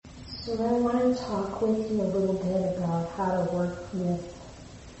So I want to talk with you a little bit about how to work with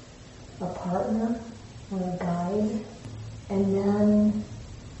a partner or a guide, and then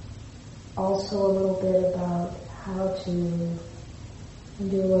also a little bit about how to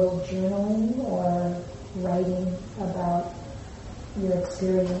do a little journaling or writing about your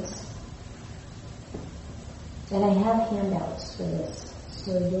experience. And I have handouts for this,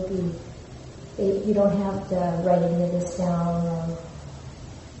 so you don't have to write any of this down or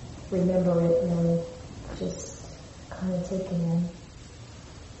remember it, and just kind of take it in.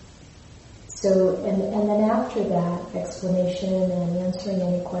 So, and then after that explanation and answering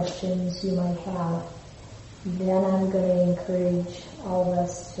any questions you might have, then I'm going to encourage all of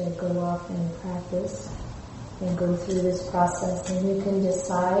us to go off and practice and go through this process. And you can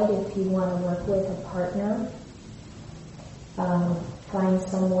decide if you want to work with a partner, find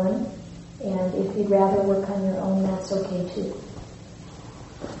someone, and if you'd rather work on your own, that's okay too.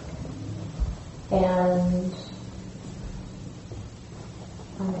 And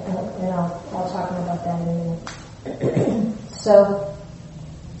I'll talk more about that in a minute. So,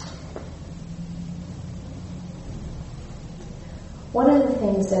 one of the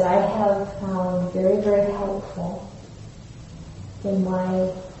things that I have found very, very helpful in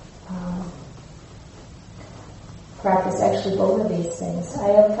my practice, actually both of these things, I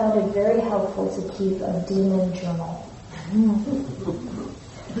have found it very helpful to keep a demon journal.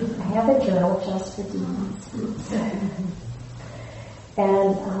 I have a journal just for demons.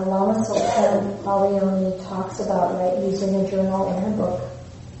 And Lama Sultan Alioni talks about using a journal in her book.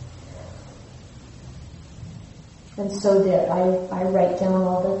 And so that I write down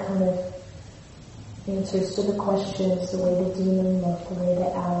all the kind of answers to the questions, the way the demon looked, the way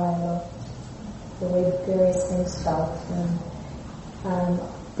the ally looked, the way the various things felt. And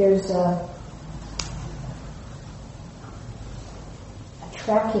there's a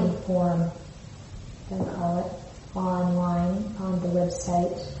tracking form, I call it, online on the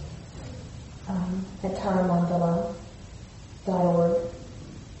website at taramandala.org.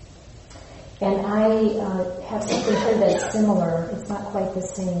 And I have something here that's similar. It's not quite the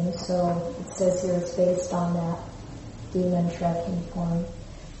same, so it says here it's based on that demon tracking form.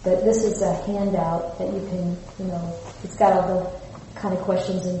 But this is a handout that you can, it's got all the kind of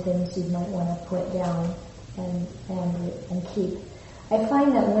questions and things you might want to put down and keep. I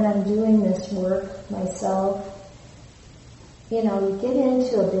find that when I'm doing this work myself, you get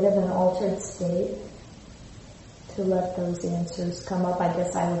into a bit of an altered state to let those answers come up, I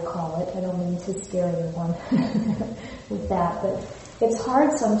guess I would call it. I don't mean to scare anyone with that, but it's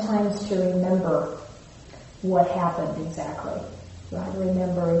hard sometimes to remember what happened exactly. Right?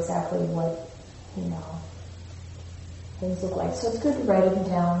 Remember exactly what, things look like. So it's good to write them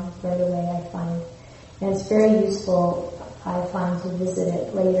down right away, I find. And it's very useful, I find, to visit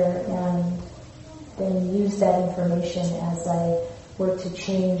it later and then use that information as I work to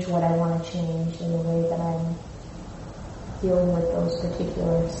change what I want to change in the way that I'm dealing with those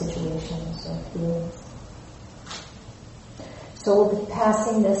particular situations or feelings. So we'll be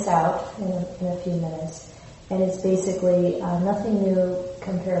passing this out in a few minutes, and it's basically nothing new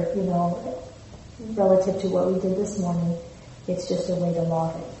compared, relative to what we did this morning. It's just a way to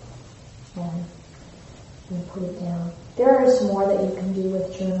log it and put it down. There is more that you can do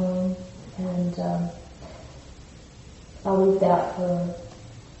with journaling, and I'll leave that for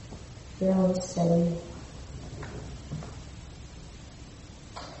your own study.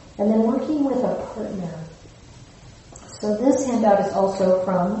 And then working with a partner. So this handout is also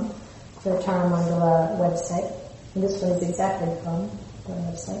from the Taramandala website. And this one is exactly from the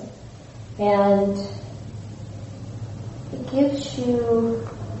website. And it gives you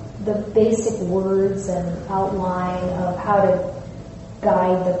the basic words and outline of how to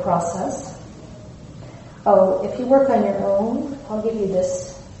guide the process. Oh, if you work on your own, I'll give you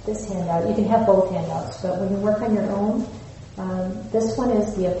this handout. You can have both handouts, but when you work on your own, this one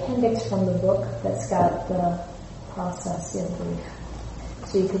is the appendix from the book that's got the process in brief.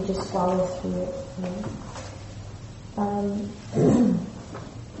 So you could just follow through it.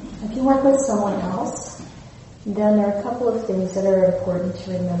 If you work with someone else, then there are a couple of things that are important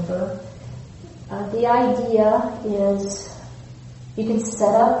to remember. The idea is you can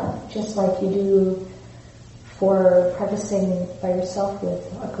set up just like you do for practicing by yourself with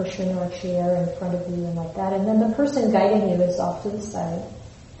a cushion or a chair in front of you and like that. And then the person guiding you is off to the side.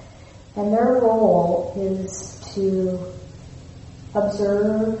 And their role is to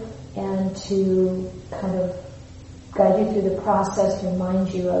observe and to kind of guide you through the process,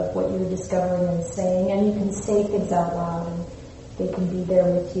 remind you of what you're discovering and saying. And you can say things out loud, and they can be there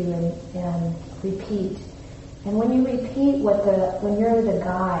with you and repeat. And when you repeat when you're the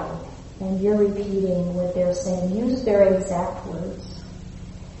guide, and you're repeating what they're saying. Use their exact words.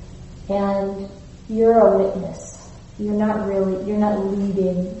 And you're a witness. You're not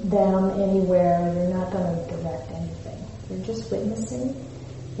leading them anywhere. You're not going to direct anything. You're just witnessing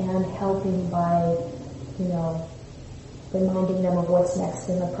and helping by, reminding them of what's next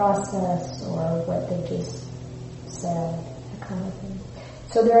in the process or what they just said, that kind of thing.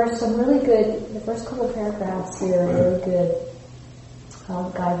 So there are some really good, the first couple of paragraphs here are really good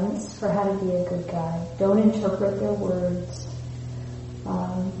guidance for how to be a good guide. Don't interpret their words.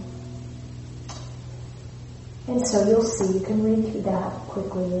 And so you'll see, you can read through that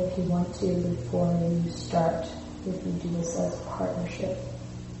quickly if you want to before you start, if you do this as a partnership.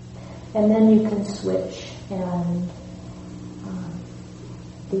 And then you can switch and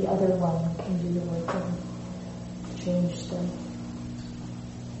the other one can do the work and change the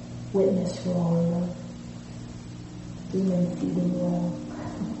witness role and the demon feeding role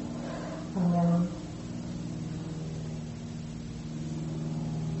around.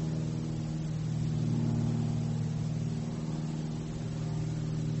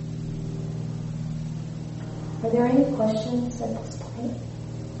 Are there any questions at this point?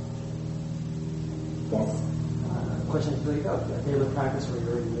 Yes? Question for you about a daily practice where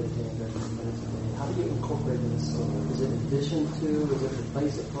you're already meditating 30 minutes a day. How do you incorporate this? Is it in addition to, is it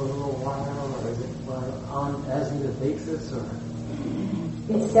replace it for a little while, or is it on as needed basis? Or?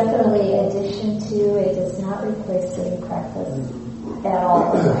 It's definitely in addition to, it does not replace sitting practice at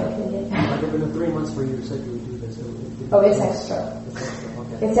all, in my opinion. Like in the 3 months where you said you would do this. It's extra. It's extra,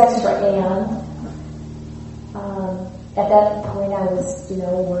 okay. It's extra, and at that point I was,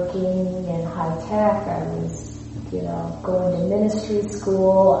 working in high tech. I was, going to ministry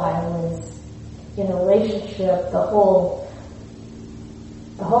school. I was in a relationship. The whole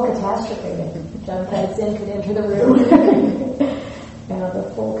catastrophe. John Kabat-Zinn could enter the room. The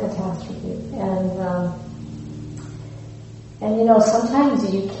full catastrophe. And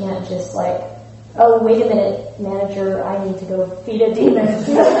sometimes you can't just like, oh, wait a minute, manager, I need to go feed a demon.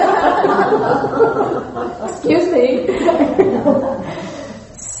 Excuse me.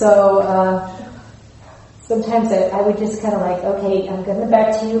 So sometimes I would just kind of like, okay, I'm coming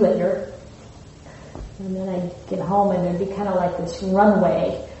back to you later. And then I'd get home and there'd be kind of like this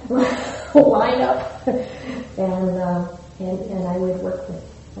runway line up. And I would work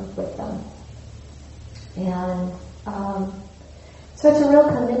with them. And so it's a real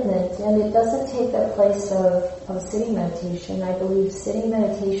commitment, and it doesn't take the place of sitting meditation. I believe sitting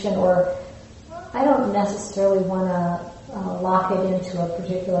meditation, or I don't necessarily want to lock it into a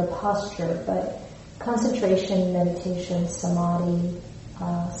particular posture, but concentration, meditation, samadhi,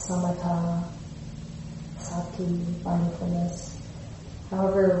 samatha, sati, mindfulness,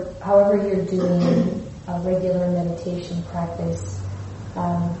 however you're doing a regular meditation practice,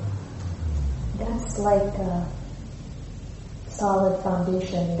 that's like a solid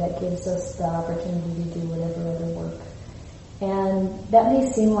foundation that gives us the opportunity to do whatever other work. And that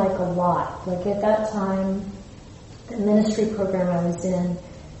may seem like a lot. Like at that time, the ministry program I was in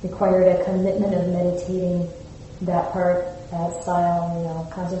required a commitment of meditating that part, that style,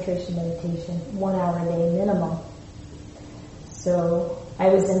 concentration meditation, 1 hour a day minimum. So I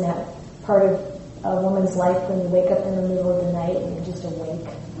was in that part of a woman's life when you wake up in the middle of the night and you're just awake.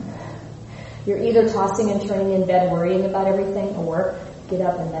 You're either tossing and turning in bed worrying about everything, or get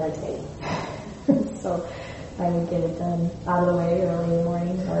up and meditate. So I would get it done out of the way early in the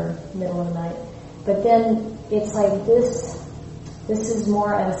morning or middle of the night. But then it's like this is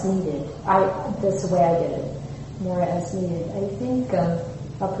more as needed. That's the way I did it, more as needed. I think a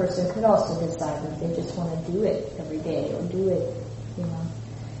person could also decide that they just want to do it every day or do it,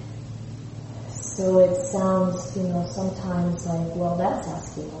 So it sounds, sometimes like, well, that's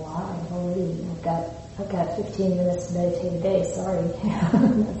asking a lot. I've got 15 minutes to meditate a day. Sorry,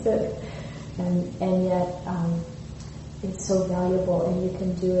 that's it. And yet, it's so valuable, and you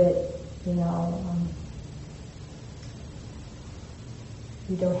can do it.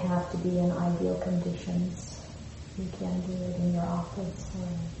 You don't have to be in ideal conditions. You can do it in your office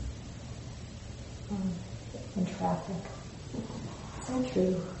or in traffic. Is that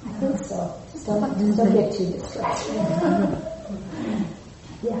true? I think so. Just don't get too distracted.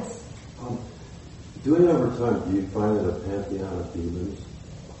 Yes? Doing it over time, do you find that a pantheon of demons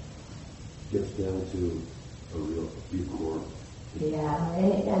gets down to a few core? Yeah,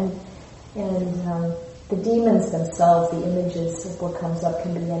 and the demons themselves, the images of what comes up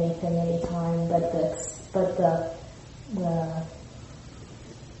can be anything, anytime, but the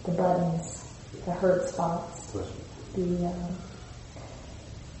buttons, the hurt spots,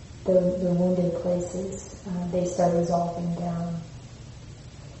 the wounded places, they start resolving down.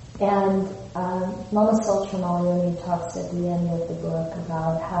 And Lama Saltramayoni talks at the end of the book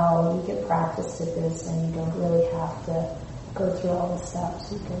about how you get practiced at this and you don't really have to go through all the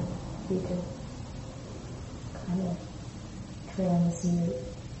steps. You can kind of transmute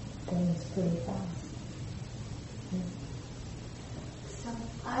things pretty fast. So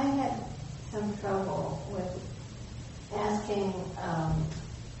I had some trouble with asking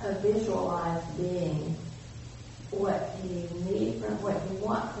a visualized being, what do you need from, what do you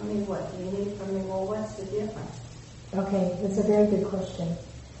want from me, what do you need from me, well, what's the difference? Okay, that's a very good question.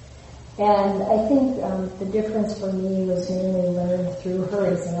 And I think the difference for me was mainly learned through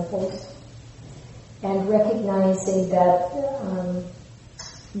her examples and recognizing that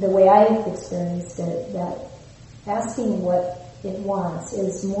the way I've experienced it, that asking what it wants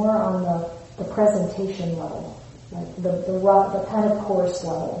is more on the presentation level, like the kind of course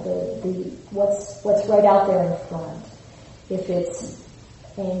level, the what's right out there in front. If it's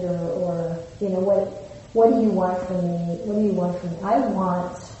anger or what do you want from me? What do you want from me? I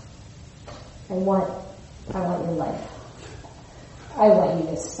want your life. I want you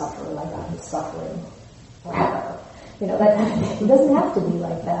to suffer like I'm suffering. Whatever. That kind of thing. It doesn't have to be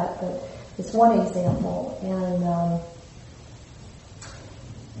like that, but it's one example. And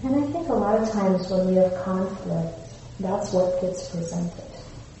I think a lot of times when we have conflict, that's what gets presented.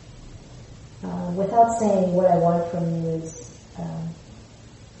 Without saying what I want from you is,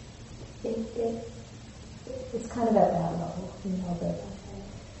 it's kind of at that level, but.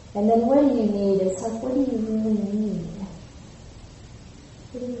 And then what do you need? It's like, what do you really need?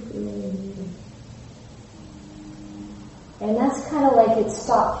 What do you really need? And that's kind of like it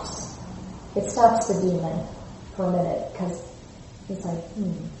stops the demon for a minute, because it's like,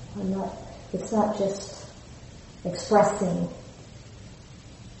 it's not just expressing.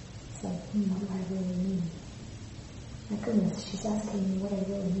 It's like, what do I really need? My goodness, she's asking me what I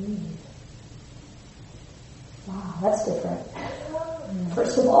really need. Wow, that's different.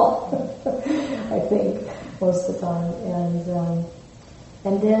 First of all, I think most of the time,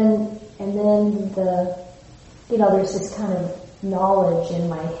 and then there's this kind of knowledge in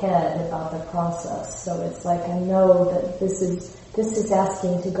my head about the process. So it's like I know that this is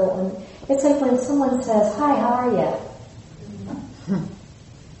asking to go on. It's like when someone says, "Hi, how are you?"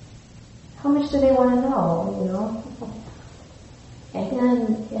 How much do they want to know? And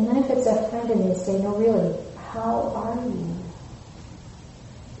then if it's a friend and they say, "No, really, how are you?"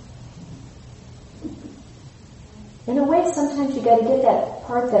 In a way, sometimes you got to get that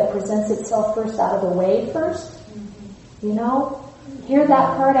part that presents itself first out of the way first. Hear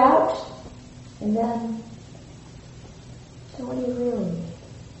that part out, and then, so what do you really need?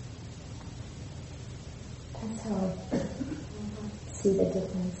 That's how I see the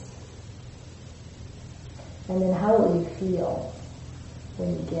difference. And then how will you feel when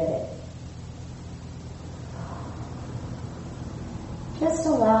you get it? Just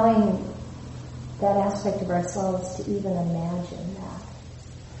allowing that aspect of ourselves to even imagine that,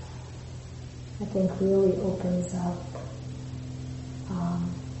 I think really opens up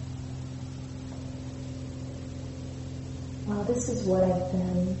wow, this is what I've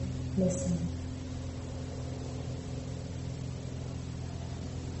been missing.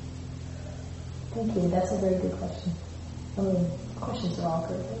 Thank you, that's a very good question. Questions are all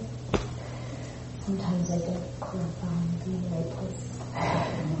good. Sometimes I get clarifying in the right place.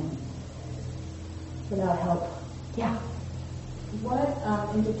 Without help. Yeah. What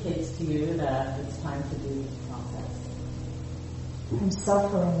indicates to you that it's time to do this process? I'm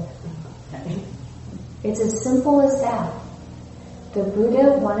suffering. Okay. It's as simple as that. The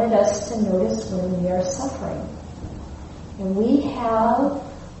Buddha wanted us to notice when we are suffering. And we have,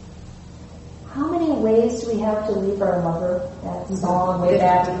 how many ways do we have to leave our lover? That song way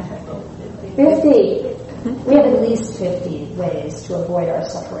back. 50. We have at least 50 ways to avoid our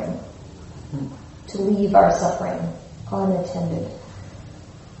suffering. To leave our suffering unattended.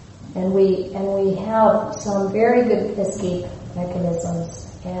 And we have some very good escape mechanisms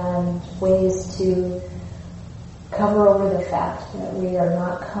and ways to cover over the fact that we are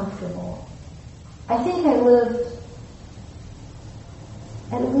not comfortable. I think I lived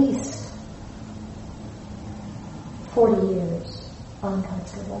at least 40 years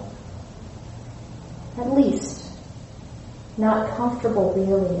uncomfortable. At least. Not comfortable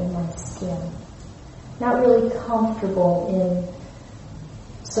really in my skin. Not really comfortable in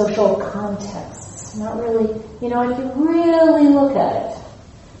social contexts. Not really, if you really look at it,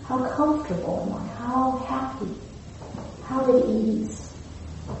 how comfortable am I? How happy? How at ease?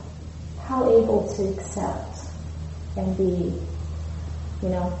 How able to accept and be,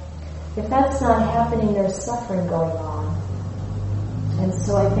 if that's not happening, there's suffering going on. And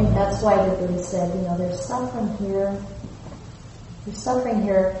so I think that's why the Buddha said, there's suffering here. There's suffering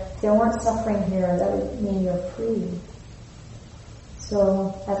here. If there weren't suffering here, that would mean you're free.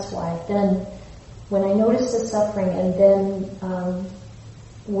 So that's why. Then when I noticed the suffering, and then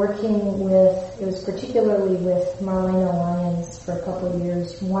working with, it was particularly with Marlena Lyons for a couple of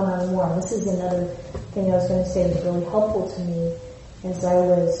years, one-on-one. This is another thing I was going to say was really helpful to me as I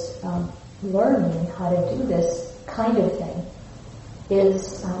was learning how to do this kind of thing,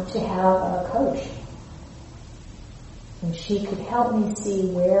 is to have a coach. And she could help me see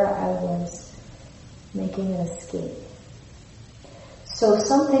where I was making an escape. So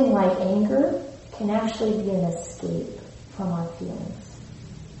something like anger can actually be an escape from our feelings.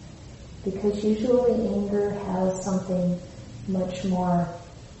 Because usually anger has something much more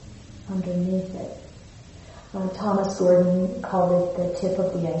underneath it. Thomas Gordon called it the tip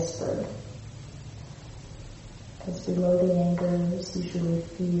of the iceberg. Because below the anger is usually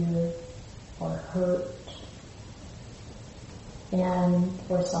fear or hurt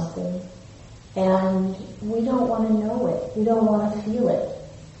or something. And we don't want to know it. We don't want to feel it.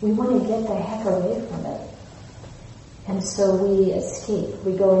 We want to get the heck away from it. And so we escape.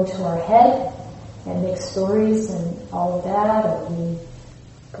 We go into our head and make stories and all of that, or we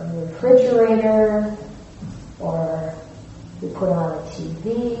go to the refrigerator, or we put on a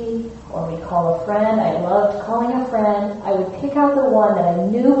TV, or we call a friend. I loved calling a friend. I would pick out the one that I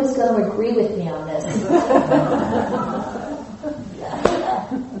knew was going to agree with me on this.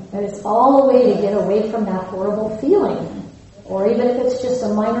 And it's all a way to get away from that horrible feeling, or even if it's just a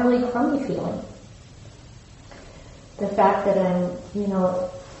minorly crummy feeling. The fact that I'm,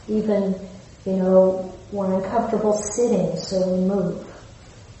 even, we're uncomfortable sitting, so we move.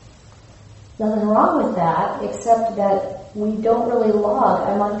 Nothing wrong with that, except that we don't really log,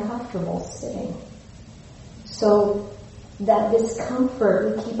 I'm uncomfortable sitting. So that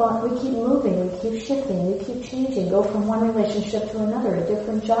discomfort, we keep moving, we keep shifting, we keep changing, go from one relationship to another, a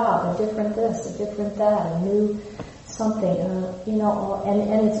different job, a different this, a different that, a new something,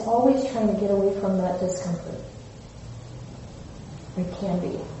 and it's always trying to get away from that discomfort. It can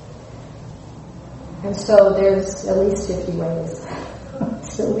be. And so there's at least 50 ways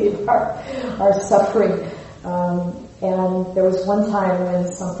to leave our suffering. And there was one time when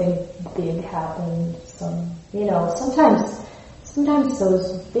something big happened. Sometimes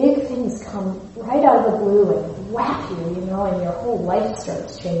those big things come right out of the blue and whack you, and your whole life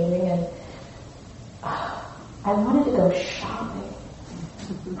starts changing. And I wanted to go shopping.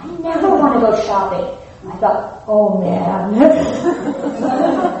 I never want to go shopping. I thought, oh man,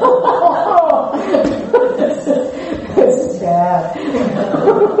 this is bad.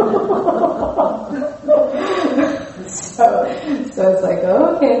 So it's like,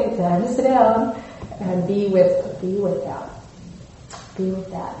 okay, time to sit down and be with that. Be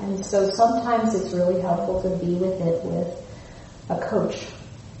with that. And so sometimes it's really helpful to be with it with a coach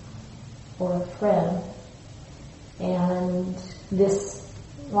or a friend. And this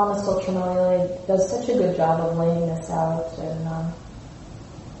Lama Sotramali does such a good job of laying this out, and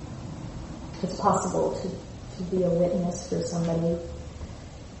it's possible to be a witness for somebody,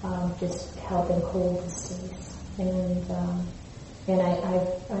 just helping hold the space, and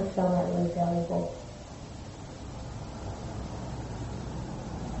I've found that really valuable.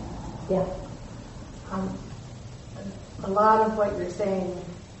 Yeah. A lot of what you're saying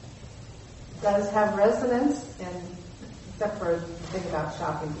does have resonance, and except for the thing about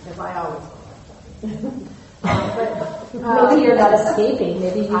shopping, because I always go shopping. Maybe you're not escaping.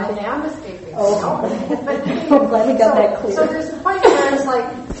 Maybe you I am escaping. Oh, no. I'm glad we got that clear. So there's a point where it's like,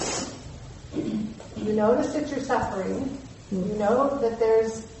 you notice that you're suffering, you know that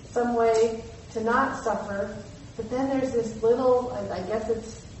there's some way to not suffer, but then there's this little, I guess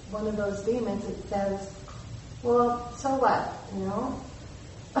it's one of those demons that says, well, so what,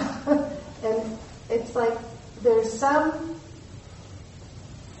 And it's like, there's some,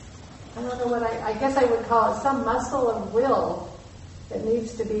 I don't know what I guess I would call it, some muscle of will that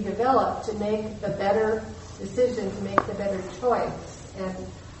needs to be developed to make the better decision, to make the better choice. And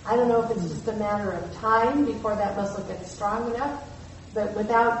I don't know if it's just a matter of time before that muscle gets strong enough, but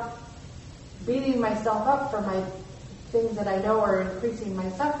without beating myself up for my things that I know are increasing my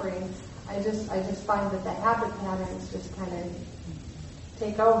suffering, I just find that the habit patterns just kind of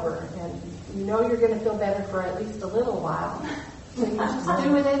take over, and you're going to feel better for at least a little while, so you just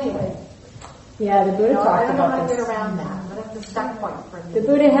do it anyway. Yeah, the Buddha talked about this. I don't know how to get around that, but that's the stuck point for me. The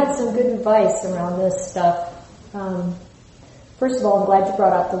Buddha had some good advice around this stuff. First of all, I'm glad you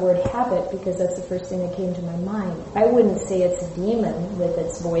brought up the word habit, because that's the first thing that came to my mind. I wouldn't say it's a demon with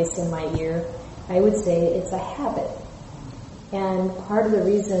its voice in my ear. I would say it's a habit. And part of the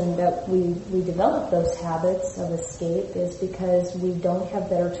reason that we develop those habits of escape is because we don't have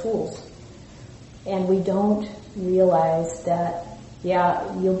better tools. And we don't realize that, yeah,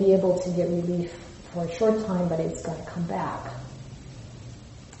 you'll be able to get relief for a short time, but it's going to come back.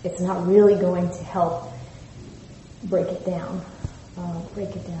 It's not really going to help break it down.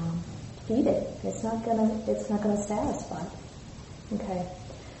 Feed it. It's not gonna satisfy. Okay.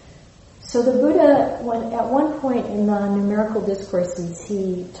 So the Buddha, at one point in the numerical discourses,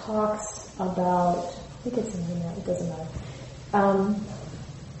 he talks about, I think it's in there, it doesn't matter.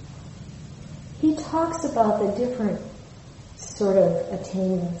 He talks about the different sort of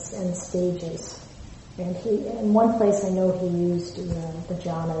attainments and stages. And in one place I know he used the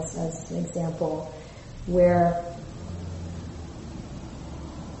jhanas as an example, where,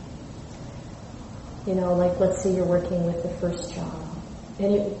 like let's say you're working with the first jhana.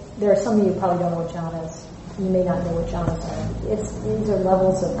 And there are some of you probably don't know what jhanas. You may not know what jhanas are. These are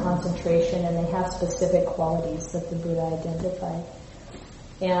levels of concentration, and they have specific qualities that the Buddha identified.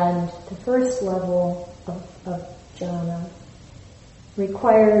 And the first level of jhana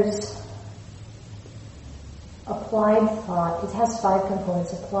requires applied thought. It has 5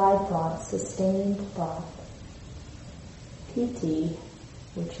 components: applied thought, sustained thought, piti,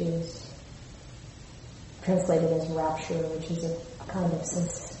 which is translated as rapture, which is a kind of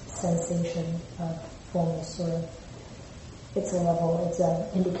sensation of fullness, or it's an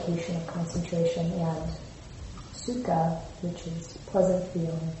indication of concentration, and sukha, which is pleasant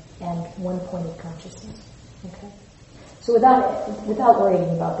feeling, and one-pointed consciousness. Okay, so without worrying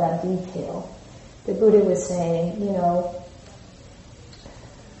about that detail, the Buddha was saying,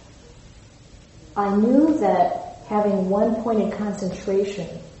 I knew that having one-pointed concentration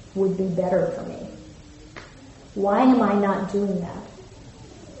would be better for me. Why am I not doing that?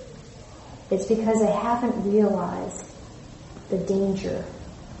 It's because I haven't realized the danger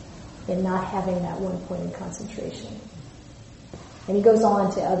in not having that one-pointed concentration. And he goes on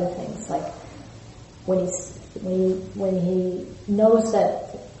to other things, like when he knows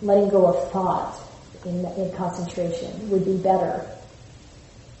that letting go of thought in concentration would be better.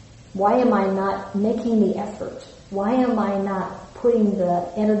 Why am I not making the effort? Why am I not putting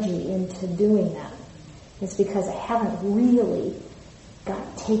the energy into doing that? It's because I haven't really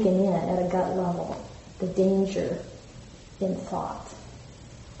got taken in at a gut level the danger in thought,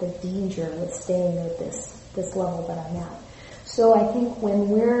 the danger with staying at this level that I'm at. So I think when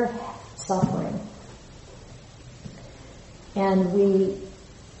we're suffering, and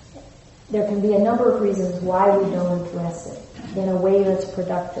there can be a number of reasons why we don't address it in a way that's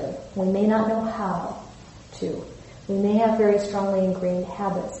productive. We may not know how to. We may have very strongly ingrained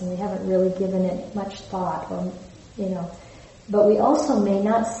habits and we haven't really given it much thought, but we also may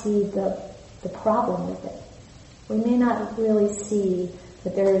not see the problem with it. We may not really see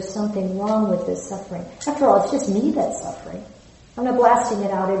that there is something wrong with this suffering. After all, it's just me that's suffering. I'm not blasting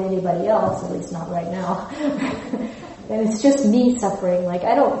it out at anybody else, at least not right now. And it's just me suffering.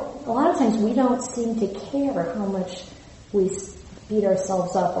 A lot of times we don't seem to care how much we beat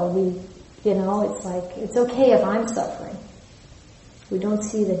ourselves up, or it's like, it's okay if I'm suffering. We don't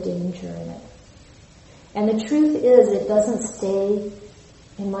see the danger in it. And the truth is, it doesn't stay,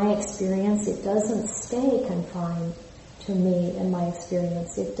 in my experience, it doesn't stay confined to me and my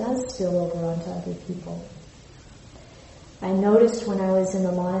experience. It does spill over onto other people. I noticed when I was in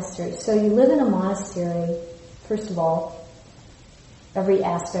the monastery. So you live in a monastery, first of all, every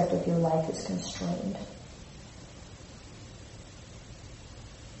aspect of your life is constrained.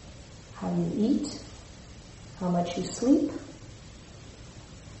 How you eat, how much you sleep,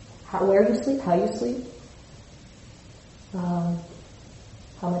 where you sleep, how you sleep,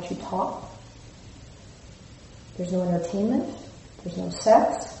 how much you talk. There's no entertainment, there's no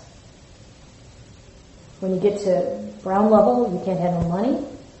sex. When you get to ground level, you can't have no money.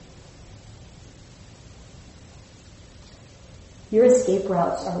 Your escape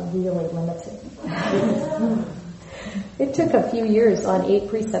routes are really limited. It took a few years on 8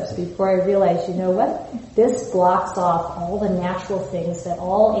 precepts before I realized, you know what? This blocks off all the natural things that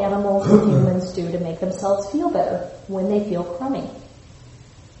all animals and humans do to make themselves feel better when they feel crummy.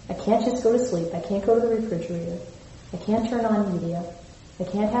 I can't just go to sleep. I can't go to the refrigerator. I can't turn on media. I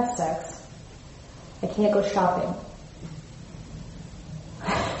can't have sex. I can't go shopping.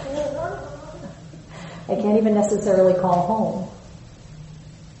 I can't even necessarily call home.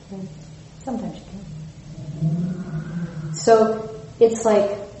 Okay. Sometimes you can. So it's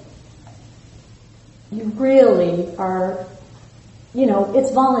like you really are,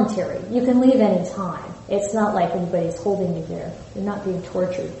 it's voluntary. You can leave any time. It's not like anybody's holding you there. You're not being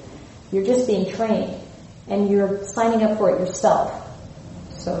tortured. You're just being trained. and you're signing up for it yourself.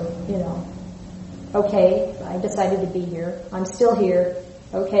 So, okay, I decided to be here. I'm still here.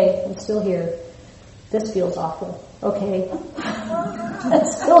 Okay, I'm still here. This feels awful. Okay, I'm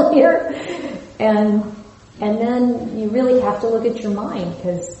still here. And then you really have to look at your mind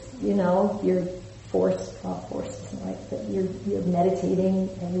because, you're forced isn't right, but you're meditating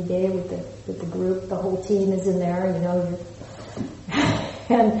every day with the group. The whole team is in there, and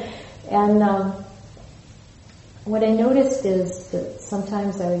what I noticed is that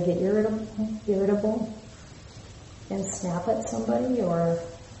sometimes I would get irritable and snap at somebody or,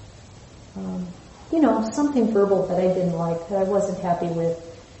 something verbal that I didn't like, that I wasn't happy with.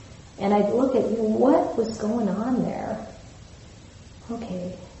 And I'd look at what was going on there.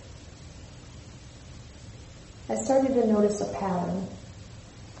 Okay. I started to notice a pattern.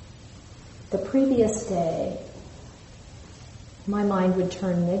 The previous day, my mind would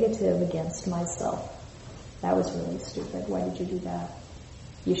turn negative against myself. That was really stupid. Why did you do that?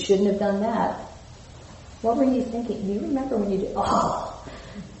 You shouldn't have done that. What were you thinking? Do you remember when you did? Oh,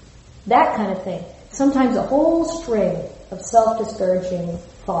 that kind of thing. Sometimes a whole string of self-discouraging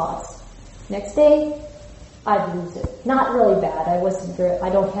thoughts. Next day, I'd lose it. Not really bad. I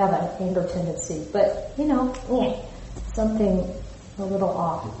don't have an anger tendency, but something a little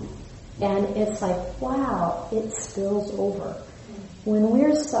off. And it's like, wow, it spills over. When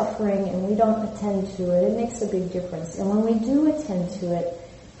we're suffering and we don't attend to it, it makes a big difference. And when we do attend to it,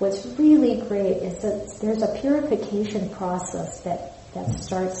 what's really great is that there's a purification process that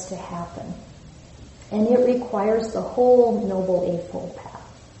starts to happen. And it requires the whole Noble Eightfold Path.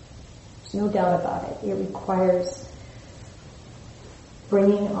 There's no doubt about it. It requires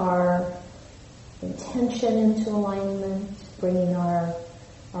bringing our intention into alignment, bringing our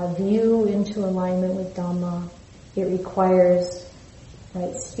view into alignment with Dhamma. It requires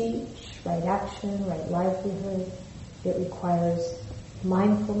right speech, right action, right livelihood. It requires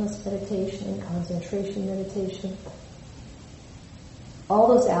mindfulness meditation, concentration meditation. All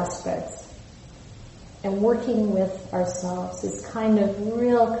those aspects. And working with ourselves is kind of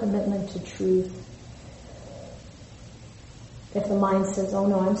real commitment to truth. If the mind says, oh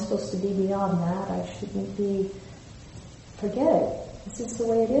no, I'm supposed to be beyond that, I shouldn't be, forget it. This is the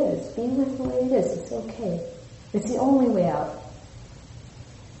way it is. Be with the way it is. It's okay. It's the only way out.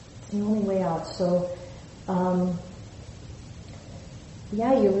 It's the only way out. So,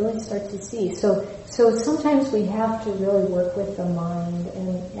 you really start to see. So sometimes we have to really work with the mind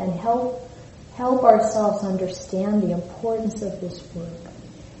and help ourselves understand the importance of this work,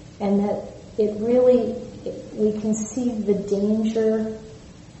 and that we can see the danger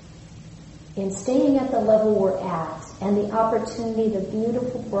in staying at the level we're at, and the opportunity, the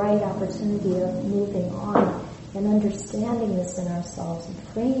beautiful, bright opportunity of moving on and understanding this in ourselves and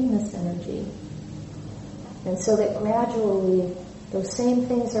freeing this energy. And so that gradually those same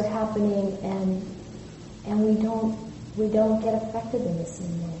things are happening and we don't get affected in the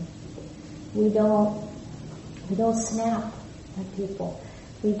same way. We don't snap at people.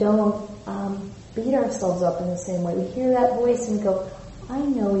 We don't beat ourselves up in the same way. We hear that voice and go, I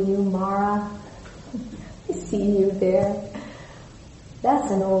know you, Mara. I see you there. That's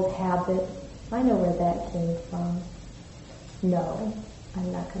an old habit. I know where that came from. No,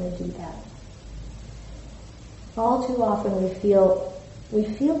 I'm not going to do that. All too often we feel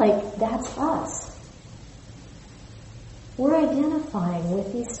like that's us. We're identifying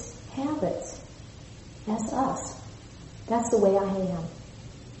with these habits as us. That's the way I am.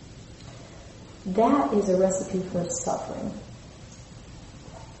 That is a recipe for suffering.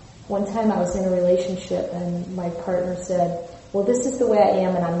 One time I was in a relationship and my partner said, well, this is the way I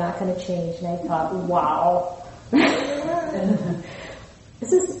am and I'm not going to change. And I thought, wow.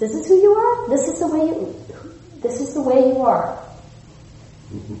 This is who you are? This is the way you are.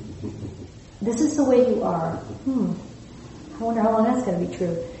 This is the way you are. I wonder how long that's going to be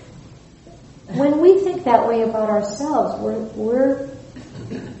true. When we think that way about ourselves, we're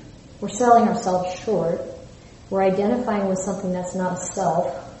selling ourselves short. We're identifying with something that's not a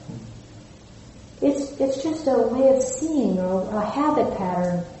self. It's just a way of seeing, or a habit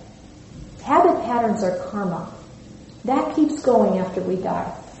pattern. Habit patterns are karma. That keeps going after we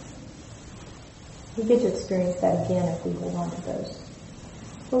die. We get to experience that again if we hold on to those.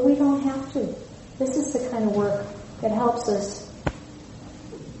 But we don't have to. This is the kind of work that helps us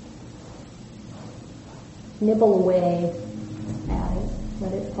nibble away at it,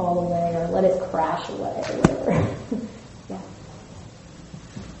 let it fall away, or let it crash away, or whatever. Yeah.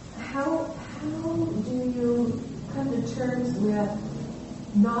 How do you come to terms with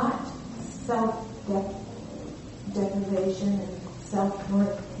not self-deprivation and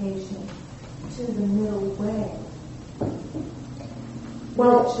self-glorification, to the middle way,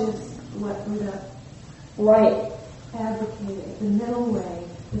 Well, which is what Buddha right. advocated, the middle way.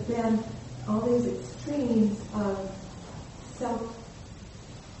 But then all these extremes of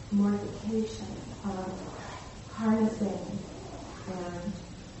self-mortification, of harnessing,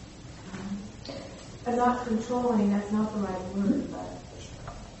 and not controlling, that's not the right word, but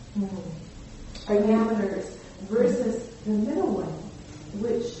parameters versus the middle way,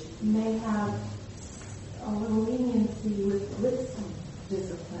 which may have a little leniency with some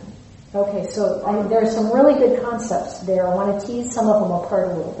discipline. Okay, so there are some really good concepts there. I want to tease some of them apart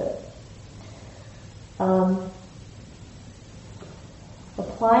a little bit.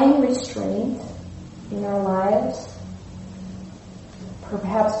 Applying restraint in our lives,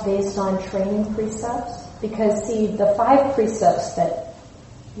 perhaps based on training precepts, because see, the 5 precepts that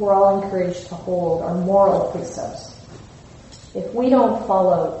we're all encouraged to hold are moral precepts. If we don't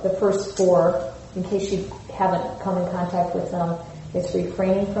follow the first 4, in case you haven't come in contact with them, it's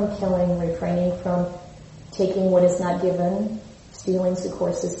refraining from killing, refraining from taking what is not given. Stealing's, of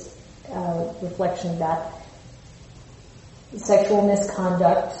course, is a reflection of that. Sexual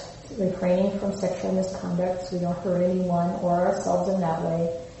misconduct, refraining from sexual misconduct so we don't hurt anyone or ourselves in that way,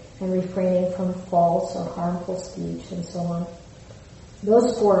 and refraining from false or harmful speech and so on.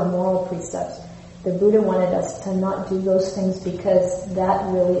 Those 4 are moral precepts. The Buddha wanted us to not do those things because that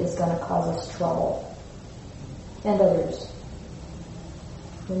really is going to cause us trouble. And others.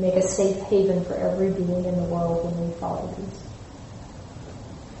 We make a safe haven for every being in the world when we follow these.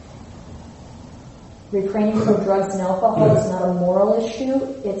 Refraining from drugs and alcohol is not a moral issue.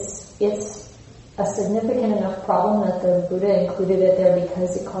 It's a significant enough problem that the Buddha included it there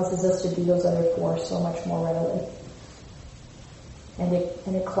because it causes us to do those other 4 so much more readily. And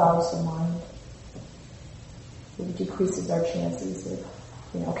it clouds the mind. It decreases our chances of,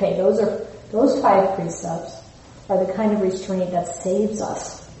 okay, those 5 precepts are the kind of restraint that saves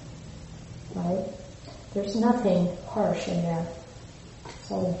us, right? There's nothing harsh in there.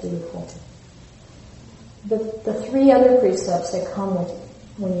 It's all beautiful. The 3 other precepts that come with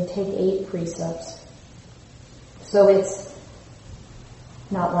when you take 8 precepts, so it's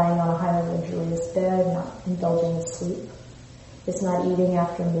not lying on a highly luxurious bed, not indulging in sleep. It's not eating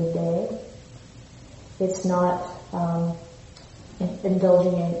after midday. It's not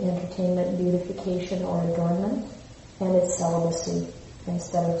indulging in entertainment, beautification, or adornment. And it's celibacy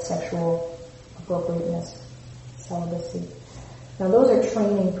instead of sexual appropriateness. Celibacy. Now those are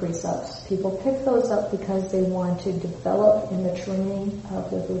training precepts. People pick those up because they want to develop in the training of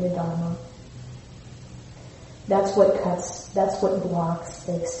the Buddha Dharma. That's what blocks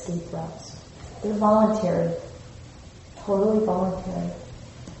the escape routes. They're voluntary. Totally voluntary.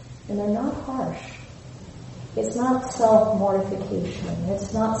 And they're not harsh. It's not self-mortification.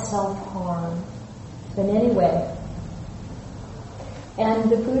 It's not self-harm in any way. And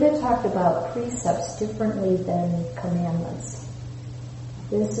the Buddha talked about precepts differently than commandments.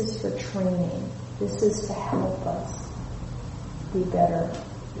 This is for training. This is to help us be better.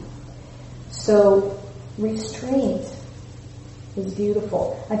 So restraint is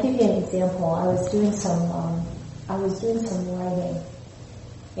beautiful. I'll give you an example. I was doing some writing,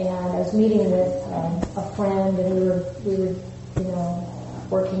 and I was meeting with a friend, and we were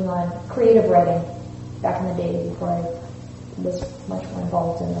working on creative writing back in the day before I was much more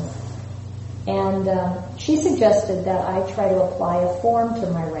involved in this. And she suggested that I try to apply a form to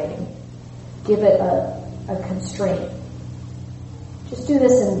my writing, give it a constraint. Just do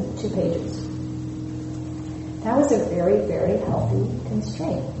this in 2 pages. That was a very, very healthy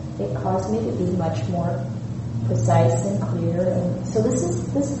constraint. It caused me to be much more precise and clear. And so this is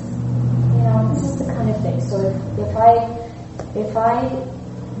the kind of thing. So if I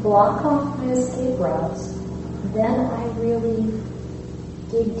block off my escape routes, then I really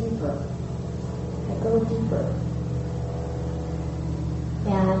dig deeper. I go deeper.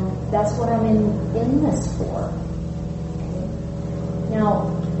 And that's what I'm in this for. Okay? Now,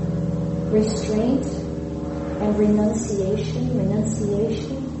 restraint and renunciation,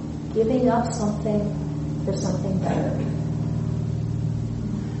 giving up something for something better.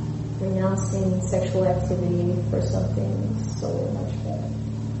 Renouncing sexual activity for something so much better.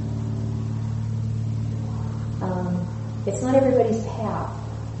 It's not everybody's path,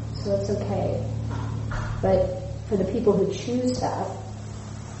 so it's okay. But for the people who choose that.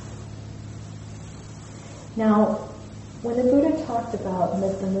 Now, when the Buddha talked about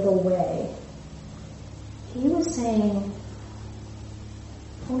the middle way, he was saying,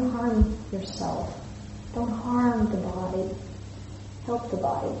 don't harm yourself. Don't harm the body. Help the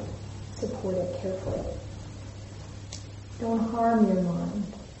body. Support it carefully. Don't harm your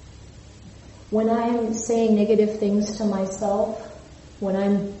mind. When I'm saying negative things to myself, when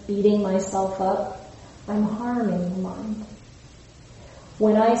I'm beating myself up, I'm harming the mind.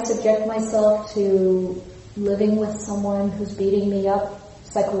 When I subject myself to living with someone who's beating me up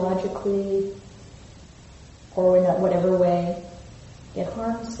psychologically or in whatever way, it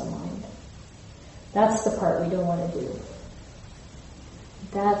harms the mind. That's the part we don't want to do.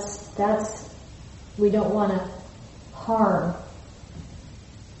 We don't want to harm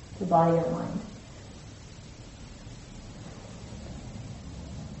the body or mind.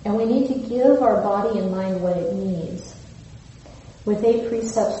 And we need to give our body and mind what it needs. With 8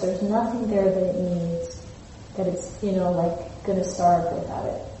 precepts, there's nothing there that it needs, that it's, like going to starve without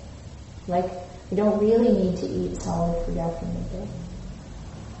it. Like, we don't really need to eat solid food after midday.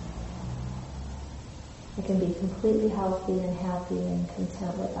 We can be completely healthy and happy and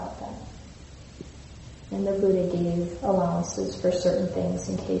content without that. And the Buddha gave allowances for certain things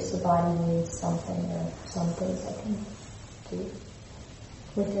in case the body needs something, or some things I can do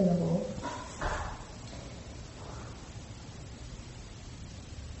within the rule.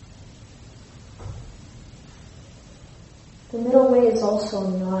 The middle way is also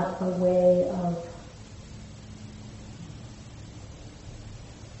not a way of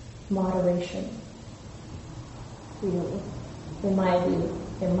moderation, really, in my view,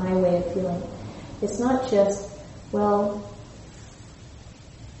 in my way of feeling. It's not just, well,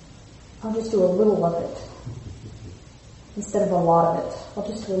 I'll just do a little of it instead of a lot of it. I'll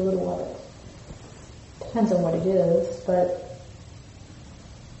just do a little of it. Depends on what it is, but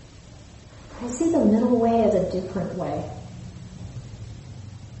I see the middle way as a different way.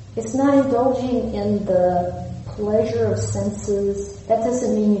 It's not indulging in the pleasure of senses. That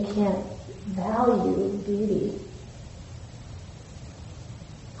doesn't mean you can't value beauty.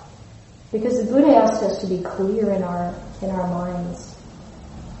 Because the Buddha asked us to be clear in our minds.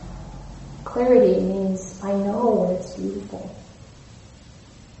 Clarity means I know when it's beautiful.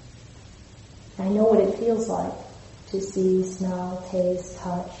 I know what it feels like to see, smell, taste,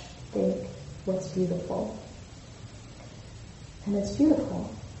 touch, think what's beautiful. And it's beautiful.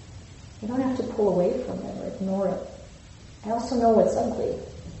 You don't have to pull away from it or ignore it. I also know what's ugly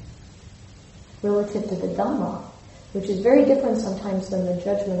relative to the Dhamma, which is very different sometimes than the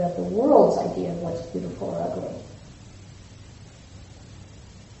judgment of the world's idea of what's beautiful or ugly.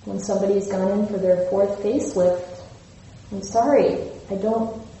 When somebody's gone in for their 4th facelift, I'm sorry,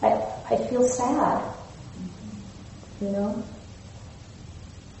 I feel sad,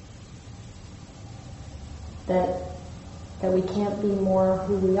 that we can't be more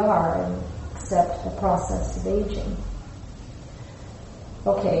who we are and accept the process of aging.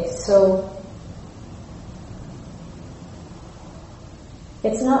 Okay, so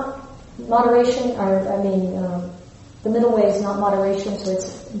it's not moderation, the middle way is not moderation,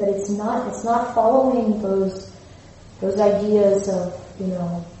 but it's not following those ideas of,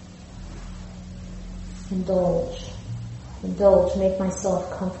 indulge, make myself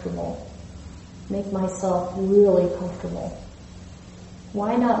comfortable, make myself really comfortable.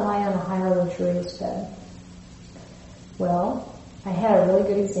 Why not lie on a higher luxurious bed? Well, I had a really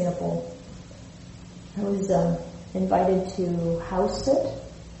good example. I was invited to house sit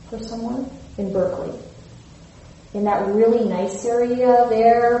for someone in Berkeley. In that really nice area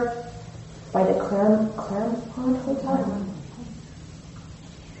there by the Claremont Hotel.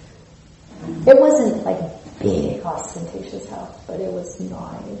 It wasn't like a big ostentatious house, but it was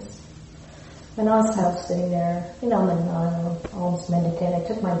nice. And I was house sitting there, I'm a nun, almost mendicant. I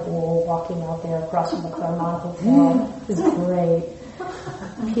took my bowl walking out there across from the Claremont Hotel. It was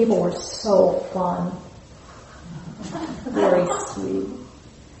great. People were so fun. Very sweet.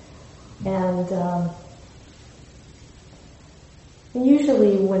 And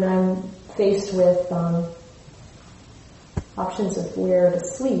usually when I'm faced with options of where to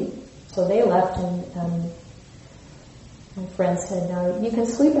sleep, so they left and my friend said, now you can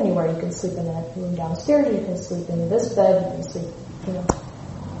sleep anywhere. You can sleep in that room downstairs, you can sleep in this bed, you can sleep,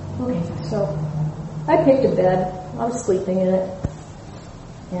 Okay, so I picked a bed, I was sleeping in it,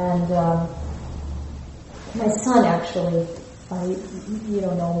 and my son actually, you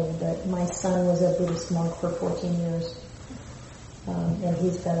don't know me, but my son was a Buddhist monk for 14 years. And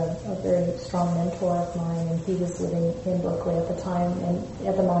he's been a very strong mentor of mine, and he was living in Berkeley at the time, and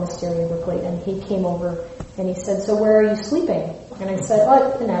at the monastery in Berkeley, and he came over and he said, so where are you sleeping? And I said,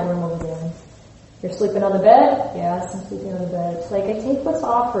 in that room over there. You're sleeping on the bed? Yes, I'm sleeping on the bed. It's like, I take what's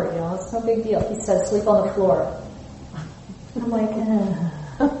offered, it's no big deal. He said, sleep on the floor. I'm like,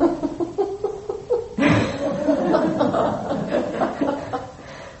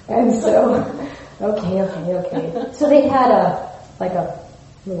 And so, okay. So they had a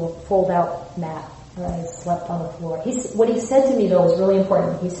little fold-out mat, or I slept on the floor. What he said to me though was really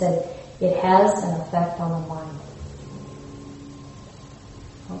important. He said, it has an effect on the mind.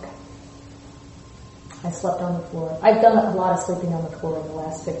 Okay. I slept on the floor. I've done a lot of sleeping on the floor in the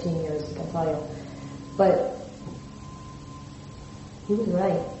last 15 years, I can tell you. But he was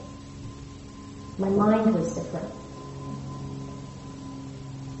right. My mind was different.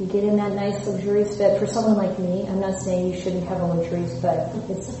 You get in that nice luxurious bed. For someone like me, I'm not saying you shouldn't have a luxurious bed.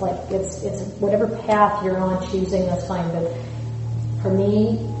 It's whatever path you're on choosing, that's fine. But for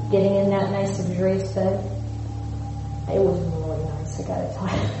me, getting in that nice luxurious bed, it was really nice, I gotta tell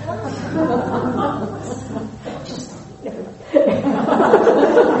you.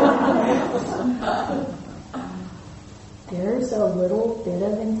 There's a little bit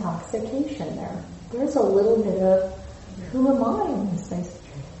of intoxication there. There's a little bit of, who am I in this nice?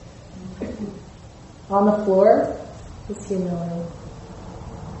 On the floor is humility.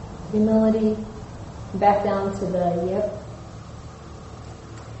 Humility, back down to the yep.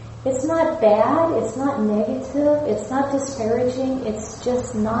 It's not bad, it's not negative, it's not disparaging, it's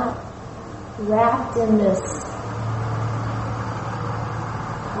just not wrapped in this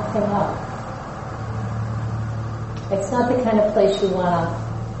puffing up. It's not the kind of place you want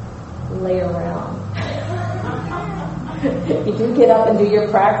to lay around. You do get up and do your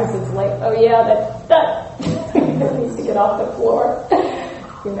practice, it's like, oh yeah, that needs to get off the floor,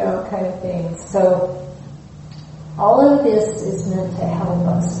 kind of thing. So all of this is meant to help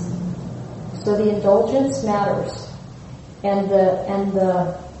us. So the indulgence matters, and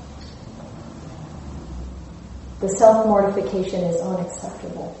the self-mortification is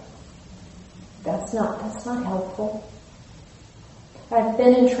unacceptable. That's not helpful. I've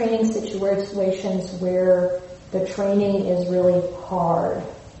been in training situations where the training is really hard.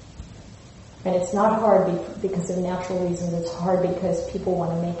 And it's not hard because of natural reasons. It's hard because people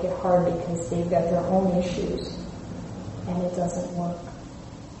want to make it hard because they've got their own issues. And it doesn't work.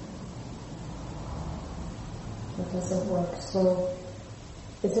 It doesn't work. So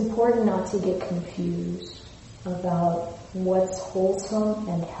it's important not to get confused about what's wholesome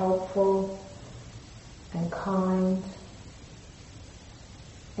and helpful and kind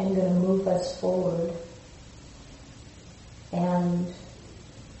and going to move us forward. And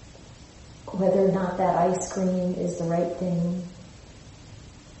whether or not that ice cream is the right thing,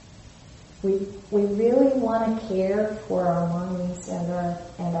 we really want to care for our minds and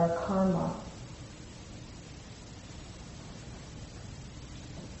our karma.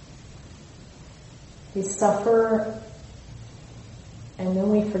 We suffer, and then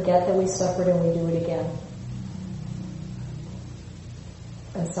we forget that we suffered and we do it again.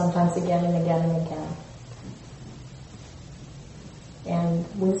 And sometimes again and again and again. And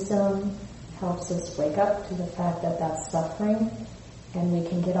wisdom helps us wake up to the fact that that's suffering, and we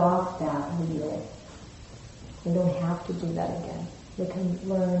can get off that wheel. We don't have to do that again. We can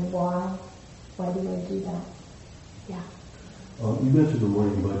learn why do I do that? Yeah. You mentioned in the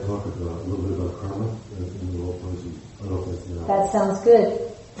morning you might talk about a little bit about karma in the role places. I don't know if that's now. That sounds good.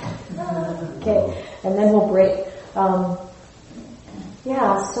 Okay, and then we'll break.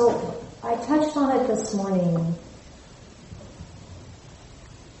 So I touched on it this morning.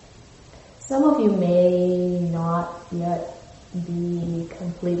 Some of you may not yet be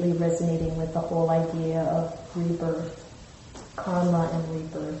completely resonating with the whole idea of rebirth, karma and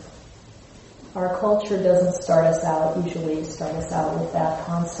rebirth. Our culture doesn't usually start us out with that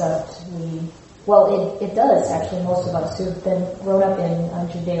concept. It does actually, most of us who've been grown up in a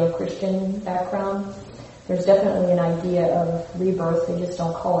Judeo-Christian background, there's definitely an idea of rebirth. They just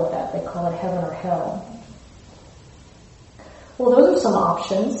don't call it that. They call it heaven or hell. Well, those are some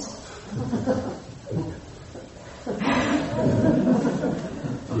options.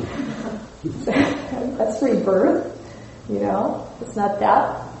 That's rebirth, It's not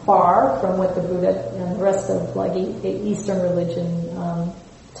that far from what the Buddha and the rest of Eastern religion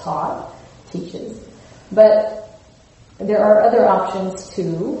teaches. But there are other options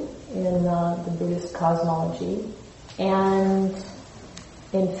too in the Buddhist cosmology. And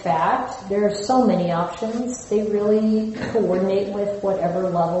in fact, there are so many options. They really coordinate with whatever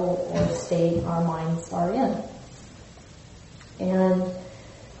level or state our minds are in. And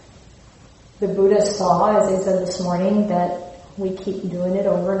the Buddha saw, as I said this morning, that we keep doing it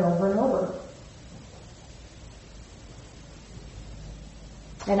over and over and over.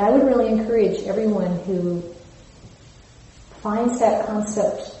 And I would really encourage everyone who finds that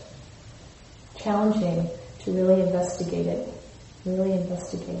concept challenging to really investigate it. Really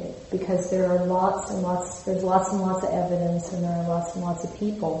investigate it. Because there are lots and lots of evidence, and there are lots and lots of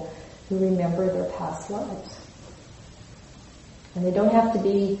people who remember their past lives. And they don't have to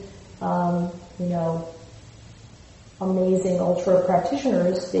be amazing ultra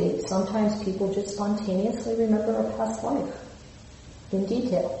practitioners, sometimes people just spontaneously remember a past life in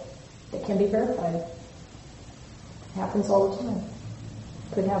detail. It can be verified. It happens all the time.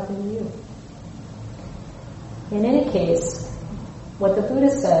 Could happen to you. In any case, what the Buddha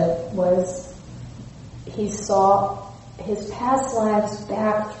said was he saw his past lives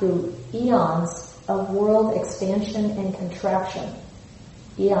back through eons of world expansion and contraction.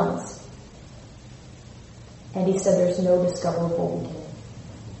 Eons. And he said there's no discoverable beginning.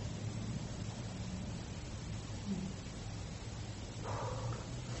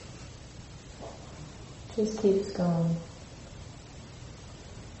 Just keeps going.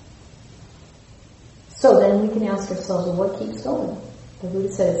 So then we can ask ourselves, well, what keeps going? The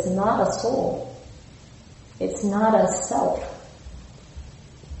Buddha said it's not a soul. It's not a self.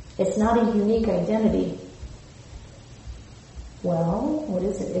 It's not a unique identity. Well, what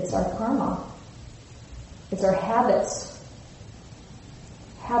is it? It's our karma. It's our habits.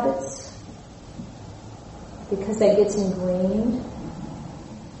 Habits. Because that gets ingrained,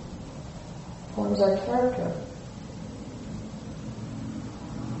 forms our character.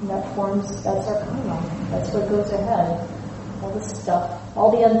 And that's our karma. That's what goes ahead. All the stuff,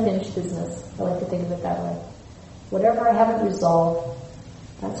 all the unfinished business. I like to think of it that way. Whatever I haven't resolved,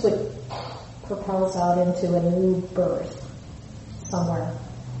 that's what propels out into a new birth somewhere.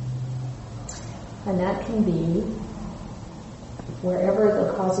 And that can be wherever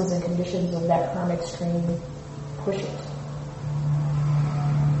the causes and conditions of that karmic stream push it.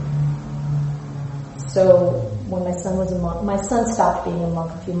 So when my son was a monk, my son stopped being a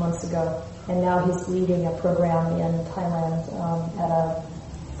monk a few months ago, and now he's leading a program in Thailand at a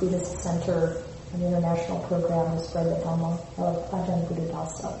Buddhist center, an international program to spread the Dhamma of Ajahn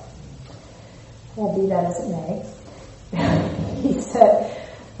Buddhadasa. Well, be that as it may. He said,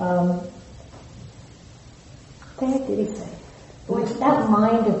 what the heck did he say? Boy, that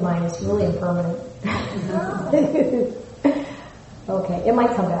mind of mine is really impermanent. Okay, it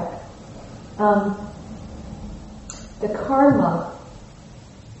might come back. The karma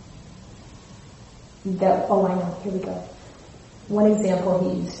that, I know, here we go. One example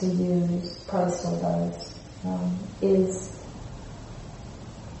he used to use, probably still does, is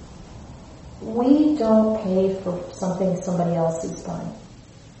we don't pay for something somebody else has done.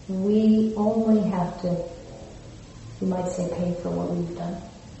 We only have to, you might say, pay for what we've done.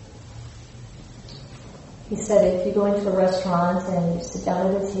 He said if you go into a restaurant and you sit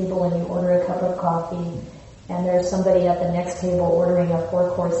down at a table and you order a cup of coffee, and there's somebody at the next table ordering a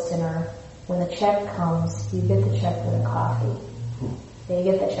 4-course dinner, when the check comes, you get the check for the coffee. They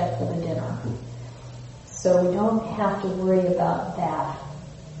get the check for the dinner. So we don't have to worry about that.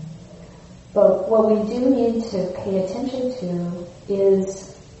 But what we do need to pay attention to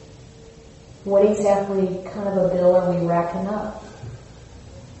is what exactly kind of a bill are we racking up?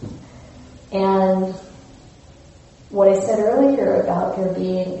 And what I said earlier about there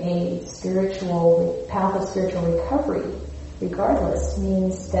being a path of spiritual recovery, regardless,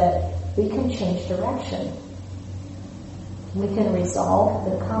 means that we can change direction. We can resolve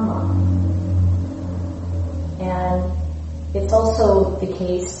the karma. And it's also the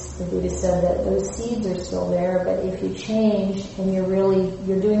case, the Buddha said, that those seeds are still there, but if you change and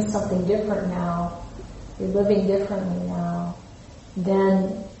you're doing something different now, you're living differently now,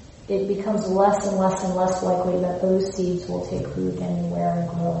 then it becomes less and less and less likely that those seeds will take root anywhere and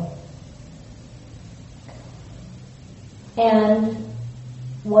grow. And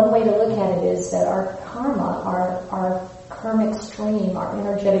one way to look at it is that our karma, our karmic stream, our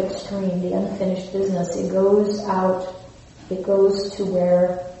energetic stream, the unfinished business, it goes out, it goes to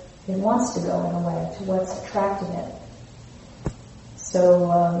where it wants to go in a way, to what's attracting it.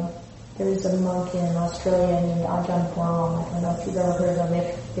 So there's a monk in Australia named Ajahn Brahm. I don't know if you've ever heard of him.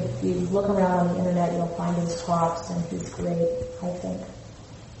 If you look around on the internet, you'll find his talks, and he's great, I think.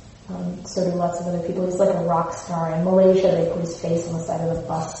 So do lots of other people. He's like a rock star. In Malaysia, they put his face on the side of the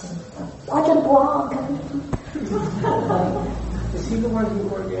bus. And, Ajahn Brahm! Is he the one who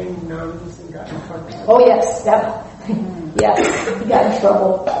ordained nuns and got in trouble? Oh yes, yes, he got in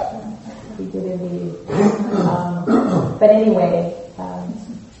trouble. He did indeed. But anyway,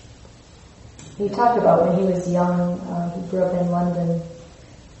 he talked about when he was young, he grew up in London,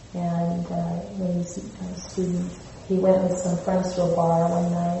 and when he was a student, he went with some friends to a bar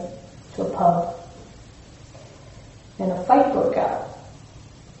one night, to a pub, and a fight broke out.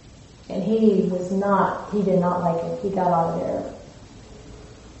 And he did not like it. He got out of there.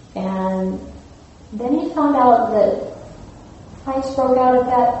 And then he found out that fights broke out at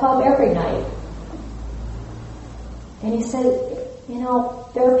that pub every night. And he said,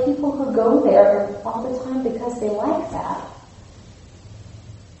 there are people who go there all the time because they like that.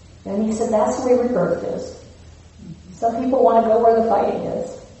 And he said that's the way rebirth is. Some people want to go where the fighting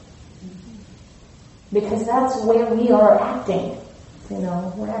is. Because that's where we are acting.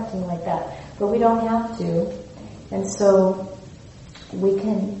 We're acting like that. But we don't have to. And so we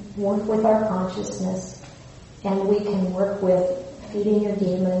can work with our consciousness, and we can work with feeding your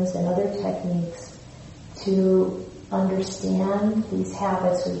demons and other techniques to understand these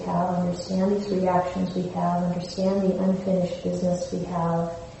habits we have, understand these reactions we have, understand the unfinished business we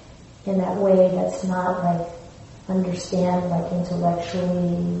have in that way that's not like understand like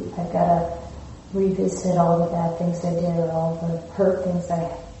intellectually, I've got to revisit all the bad things I did or all the hurt things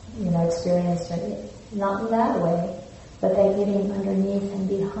I experienced. Not in that way, but by getting underneath and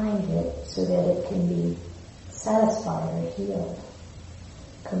behind it so that it can be satisfied or healed,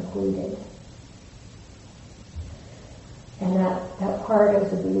 completed. And that part of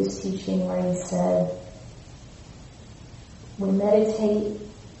the Buddhist teaching where he said, we meditate,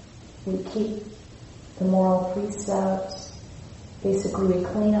 we keep the moral precepts, basically we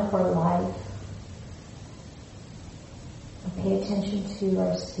clean up our life, we pay attention to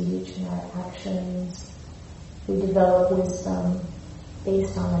our speech and our actions, we develop wisdom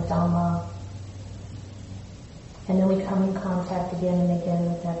based on the Dhamma, and then we come in contact again and again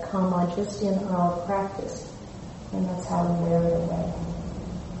with that Kamma just in our practice. And that's how we wear it away.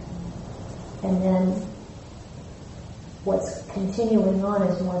 And then what's continuing on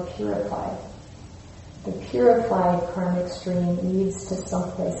is more purified. The purified karmic stream leads to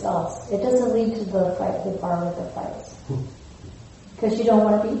someplace else. It doesn't lead to the bar with the fights. Because you don't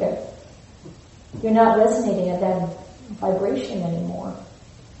want to be there. You're not resonating at that vibration anymore.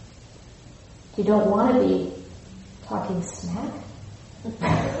 You don't want to be talking smack.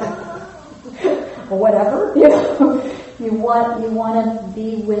 Or whatever, you want to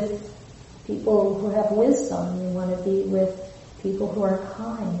be with people who have wisdom. You want to be with people who are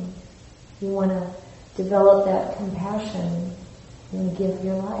kind. You want to develop that compassion and give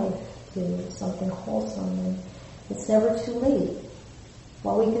your life to something wholesome. And it's never too late.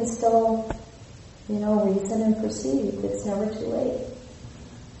 While we can still, reason and perceive, it's never too late.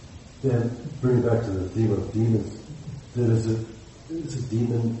 Then bring it back to the theme of demons. Then is a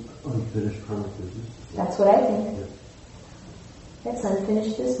demon unfinished karmic business? That's what I think. Yeah. That's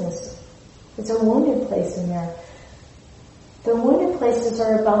unfinished business. It's a wounded place in there. The wounded places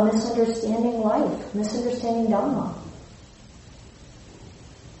are about misunderstanding life, misunderstanding Dhamma.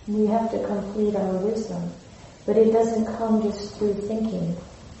 We have to complete our wisdom. But it doesn't come just through thinking.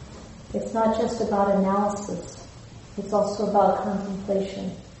 It's not just about analysis. It's also about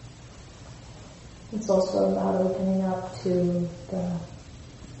contemplation. It's also about opening up to the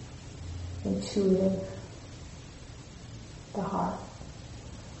intuitive, the heart.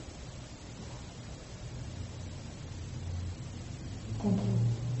 Thank you.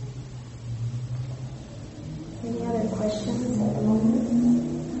 Any other questions at the moment?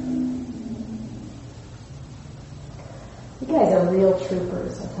 You guys are real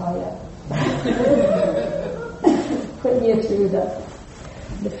troopers, I tell you. Putting you through the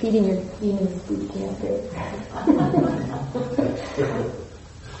feeding your demons boot camp here.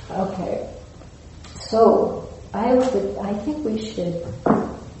 Okay. So, I think we should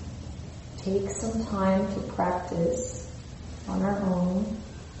take some time to practice on our own.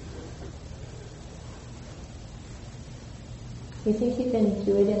 You think you can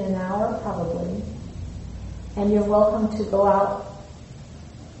do it in an hour? Probably. And you're welcome to go out.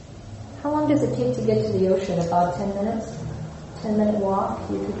 How long does it take to get to the ocean? About 10 minutes? 10-minute walk.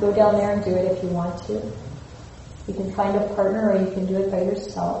 You could go down there and do it if you want to. You can find a partner or you can do it by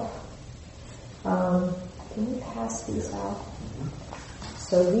yourself. Can you pass these out?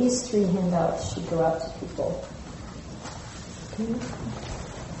 So these 3 handouts should go out to people.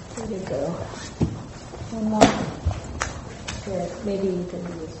 There you go. One more. Here, maybe you can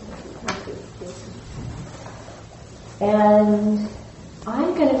do this one. And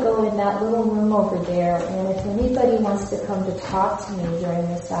I'm going to go in that little room over there, and if anybody wants to come to talk to me during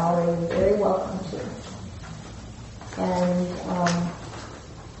this hour, you're very welcome to. And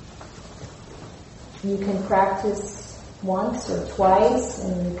you can practice once or twice,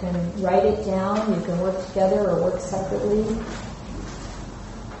 and you can write it down. You can work together or work separately.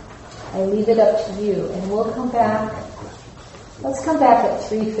 I leave it up to you, and we'll come back. Let's come back at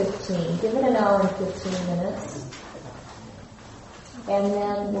 3:15. Give it an hour and 15 minutes. And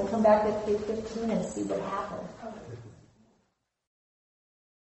then we'll come back at 3:15 and see what happened.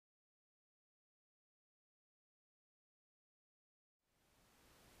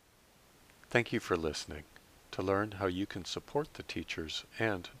 Thank you for listening. To learn how you can support the teachers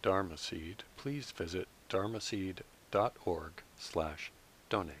and Dharma Seed, please visit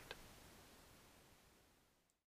dharmaseed.org/donate.